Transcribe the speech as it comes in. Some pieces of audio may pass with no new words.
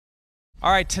All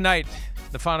right, tonight,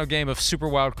 the final game of Super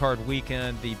Wildcard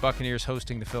Weekend, the Buccaneers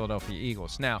hosting the Philadelphia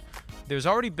Eagles. Now, there's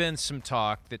already been some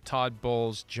talk that Todd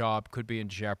Bowles' job could be in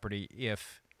jeopardy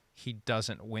if he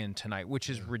doesn't win tonight, which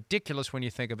is ridiculous when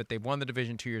you think of it. They've won the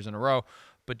division 2 years in a row,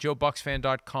 but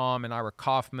JoeBucksFan.com and Ira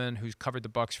Kaufman, who's covered the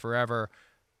Bucs forever,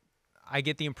 I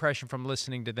get the impression from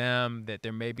listening to them that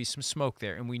there may be some smoke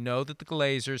there. And we know that the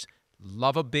Glazers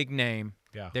love a big name.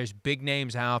 Yeah. There's big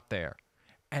names out there.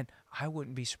 And I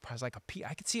wouldn't be surprised. Like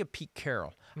I could see a Pete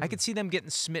Carroll. I could see them getting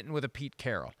smitten with a Pete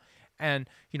Carroll. And,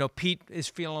 you know, Pete is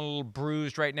feeling a little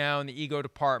bruised right now in the ego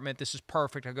department. This is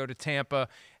perfect. I go to Tampa,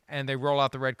 and they roll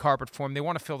out the red carpet for him. They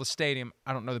want to fill the stadium.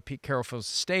 I don't know that Pete Carroll fills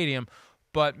the stadium,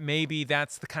 but maybe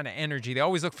that's the kind of energy. They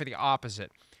always look for the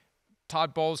opposite.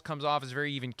 Todd Bowles comes off as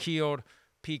very even-keeled.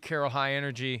 Pete Carroll, high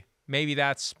energy. Maybe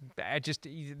that's just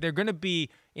 – they're going to be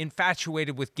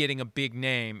infatuated with getting a big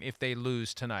name if they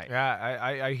lose tonight. Yeah,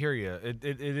 I hear you. It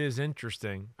is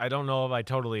interesting. I don't know if I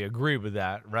totally agree with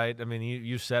that, right? I mean,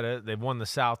 you said it. They've won the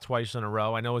South twice in a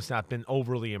row. I know it's not been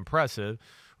overly impressive,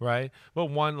 right? But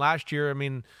one last year, I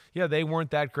mean, yeah, they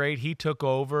weren't that great. He took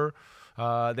over.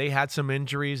 They had some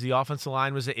injuries. The offensive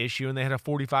line was an issue, and they had a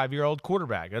 45-year-old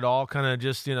quarterback. It all kind of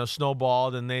just,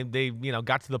 snowballed, and they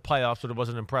got to the playoffs, but it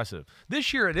wasn't impressive.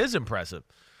 This year, it is impressive.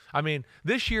 I mean,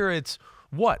 this year it's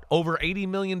what, over $80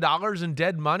 million in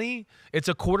dead money? It's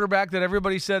a quarterback that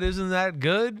everybody said isn't that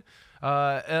good.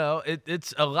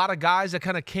 It's a lot of guys that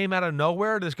kind of came out of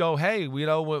nowhere to just go, hey,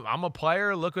 I'm a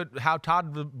player. Look at how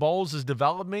Todd Bowles has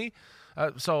developed me.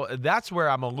 So that's where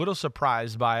I'm a little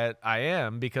surprised by it. I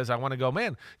am, because I want to go,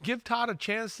 man, give Todd a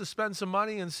chance to spend some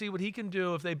money and see what he can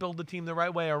do if they build the team the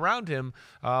right way around him.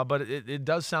 But it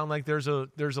does sound like there's a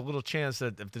little chance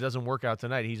that if it doesn't work out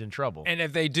tonight, he's in trouble. And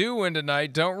if they do win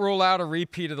tonight, don't rule out a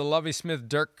repeat of the Lovie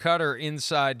Smith-Dirk Cutter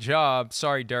inside job.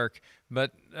 Sorry, Dirk.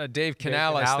 But Dave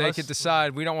Canales, they could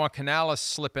decide we don't want Canales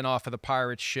slipping off of the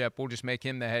Pirates ship. We'll just make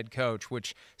him the head coach,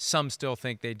 which some still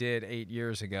think they did 8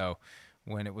 years ago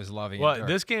when it was Lovie. Well, and Dirk.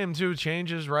 This game too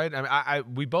changes, right? I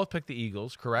mean, we both picked the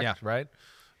Eagles, correct? Yeah. Right.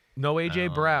 No A.J.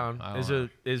 Brown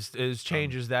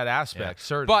changes that aspect,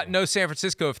 certainly. But no San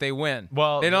Francisco if they win.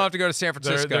 Well, they don't have to go to San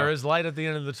Francisco. There is light at the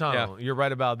end of the tunnel. Yeah. You're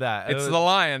right about that. It's the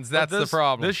Lions. That's the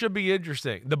problem. This should be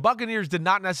interesting. The Buccaneers did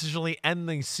not necessarily end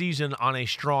the season on a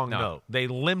strong note. They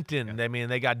limped in. Yeah. I mean,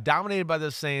 they got dominated by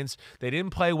the Saints. They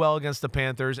didn't play well against the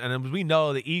Panthers. And as we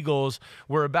know, the Eagles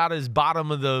were about as bottom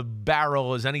of the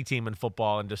barrel as any team in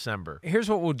football in December. Here's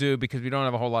what we'll do, because we don't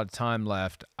have a whole lot of time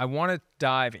left. I want to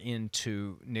dive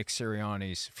into Nick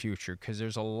Sirianni's future, because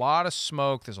there's a lot of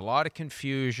smoke, there's a lot of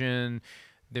confusion,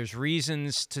 there's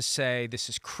reasons to say this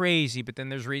is crazy, but then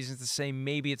there's reasons to say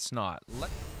maybe it's not.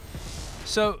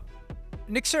 So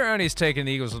Nick Sirianni has taken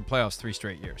the Eagles to the playoffs 3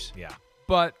 straight years. Yeah.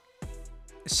 But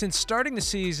since starting the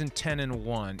season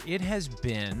 10-1, it has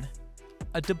been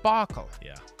a debacle.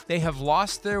 Yeah. They have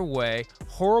lost their way,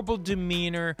 horrible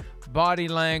demeanor, body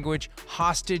language,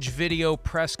 hostage video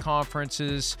press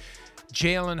conferences.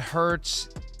 Jalen Hurts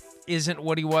isn't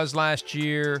what he was last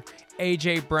year.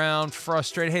 A.J. Brown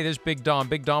frustrated. Hey, there's Big Dom.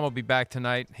 Big Dom will be back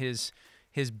tonight. His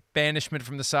banishment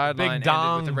from the sideline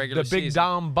ended with the regular season. The Big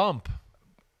Dom bump.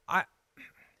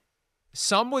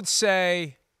 Some would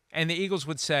say, and the Eagles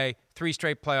would say, 3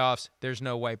 straight playoffs, there's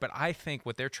no way. But I think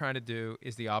what they're trying to do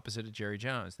is the opposite of Jerry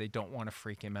Jones. They don't want to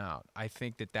freak him out. I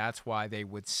think that that's why they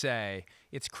would say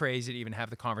it's crazy to even have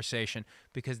the conversation,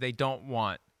 because they don't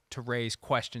want to raise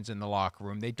questions in the locker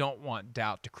room. They don't want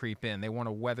doubt to creep in. They want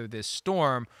to weather this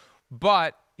storm.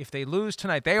 But if they lose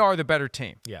tonight, they are the better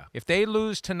team. Yeah. If they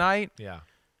lose tonight, yeah,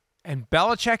 and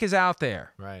Belichick is out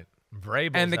there, right,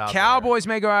 Vrabel's and the out Cowboys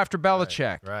there. may go after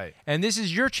Belichick, right, and this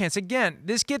is your chance. Again,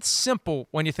 this gets simple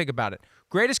when you think about it.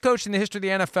 Greatest coach in the history of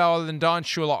the NFL, other than Don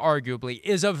Shula, arguably,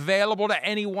 is available to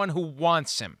anyone who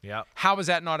wants him. Yep. How is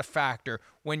that not a factor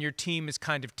when your team is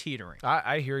kind of teetering?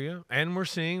 I hear you. And we're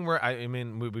seeing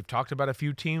we've talked about a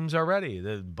few teams already.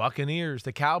 The Buccaneers,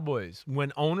 the Cowboys.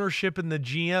 When ownership and the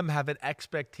GM have an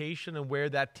expectation of where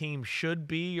that team should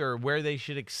be or where they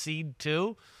should exceed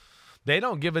to, they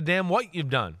don't give a damn what you've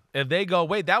done. If they go,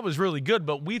 wait, that was really good,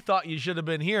 but we thought you should have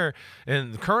been here.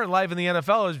 And the current life in the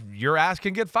NFL is your ass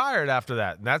can get fired after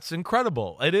that. And that's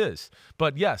incredible. It is.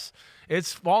 But yes,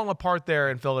 it's falling apart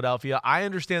there in Philadelphia. I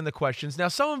understand the questions. Now,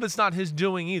 some of it's not his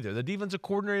doing either. The defensive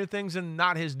coordinator things and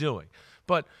not his doing.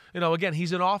 But, again,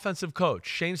 he's an offensive coach.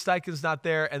 Shane Steichen's not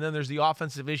there, and then there's the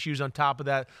offensive issues on top of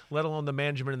that, let alone the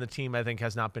management and the team, I think,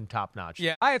 has not been top-notch.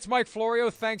 Yeah. Hi, it's Mike Florio.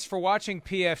 Thanks for watching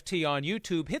PFT on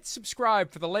YouTube. Hit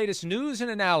subscribe for the latest news and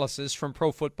analysis from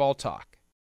Pro Football Talk.